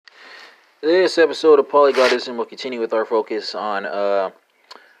This episode of Polyglotism will continue with our focus on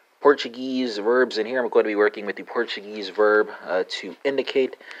Portuguese verbs, and here I'm going to be working with the Portuguese verb to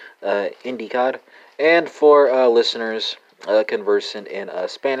indicate, indicar, and for listeners conversant in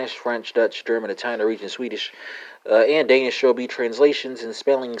Spanish, French, Dutch, German, Italian, Norwegian, Swedish, and Danish, there will be translations and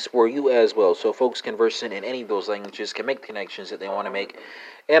spellings for you as well. So folks conversant in any of those languages can make the connections that they want to make,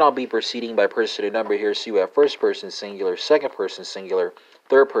 and I'll be proceeding by person and number here, so you have first person singular, second person singular,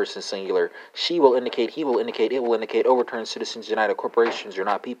 third person singular. She will indicate, he will indicate, it will indicate, overturned, citizens united, corporations are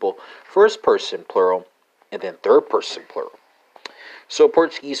not people, first person plural, and then third person plural. So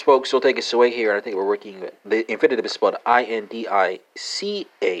Portuguese folks will take us away here, and I think we're working with the infinitive is spelled indicar.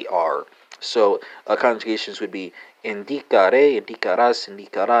 So conjugations would be indicare, indicarás,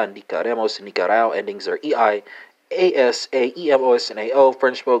 indicará, indicaremos, indicarão. Endings are ei, as, a, emos, and ao.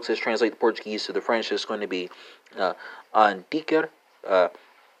 French folks, let's translate the Portuguese to the French. It's going to be indicar.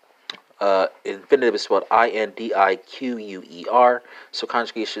 Infinitive is spelled indiquer. So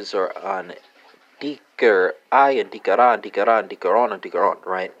conjugations are on indicar, indicará, indicará, indicaron, indicaron,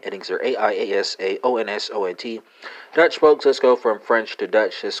 right? Endings are ai, as, a, ons, ont. Dutch folks, let's go from French to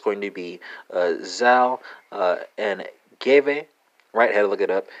Dutch. It's going to be zal and geve, right? I had to look it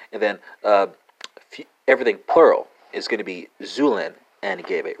up. And then everything plural is going to be zulin and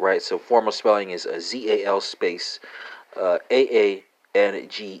geve, right? So formal spelling is zal space aaNgeven.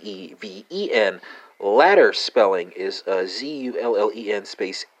 Latter spelling is zullen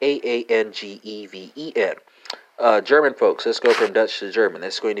space aangeven. German folks, let's go from Dutch to German.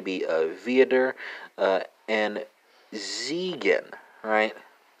 That's going to be wieder and Ziegen, right?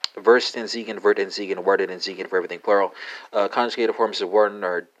 Verst and Ziegen, vert and Ziegen, warden and Ziegen for everything plural. Conjugated forms of warden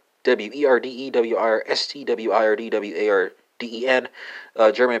are werde, wirst, wird, warden.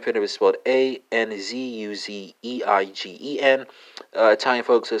 German infinitive is spelled anzuzeigen. Italian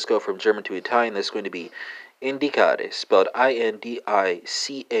folks, let's go from German to Italian. That's going to be indicare, spelled indicara.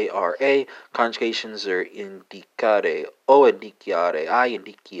 Conjugations are indicare, o indicare, I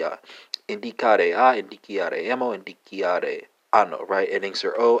indicia, indicare, I indicare, emo, indicare, anno, right? Endings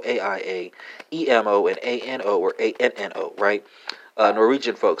are o, aia, emo, and ano or anno, right?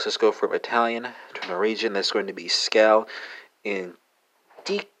 Norwegian folks, let's go from Italian to Norwegian. That's going to be skal indicare,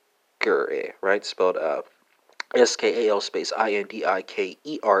 right? Spelled skal space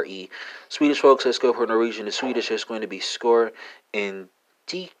indikere. Swedish folks, let's go from Norwegian to Swedish. It's going to be score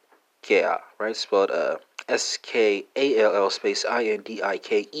indika, right? Spelled skall space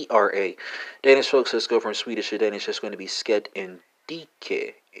indikera. Danish folks, let's go from Swedish to Danish. It's going to be sket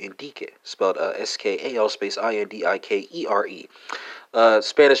indike, spelled skal space indikere.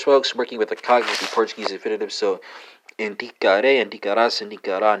 Spanish folks, working with the cognitive Portuguese infinitive, so indicare, indicarás,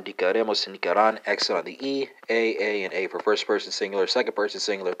 indicará, indicaremos, indicarán. Accent on the E, A, and A for first person singular, second person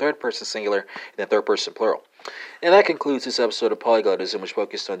singular, third person singular, and then third person plural. And that concludes this episode of Polyglotism, which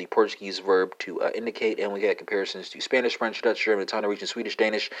focused on the Portuguese verb to indicate, and we got comparisons to Spanish, French, Dutch, German, Italian, Norwegian, Swedish,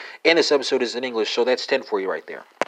 Danish, and this episode is in English, so that's 10 for you right there.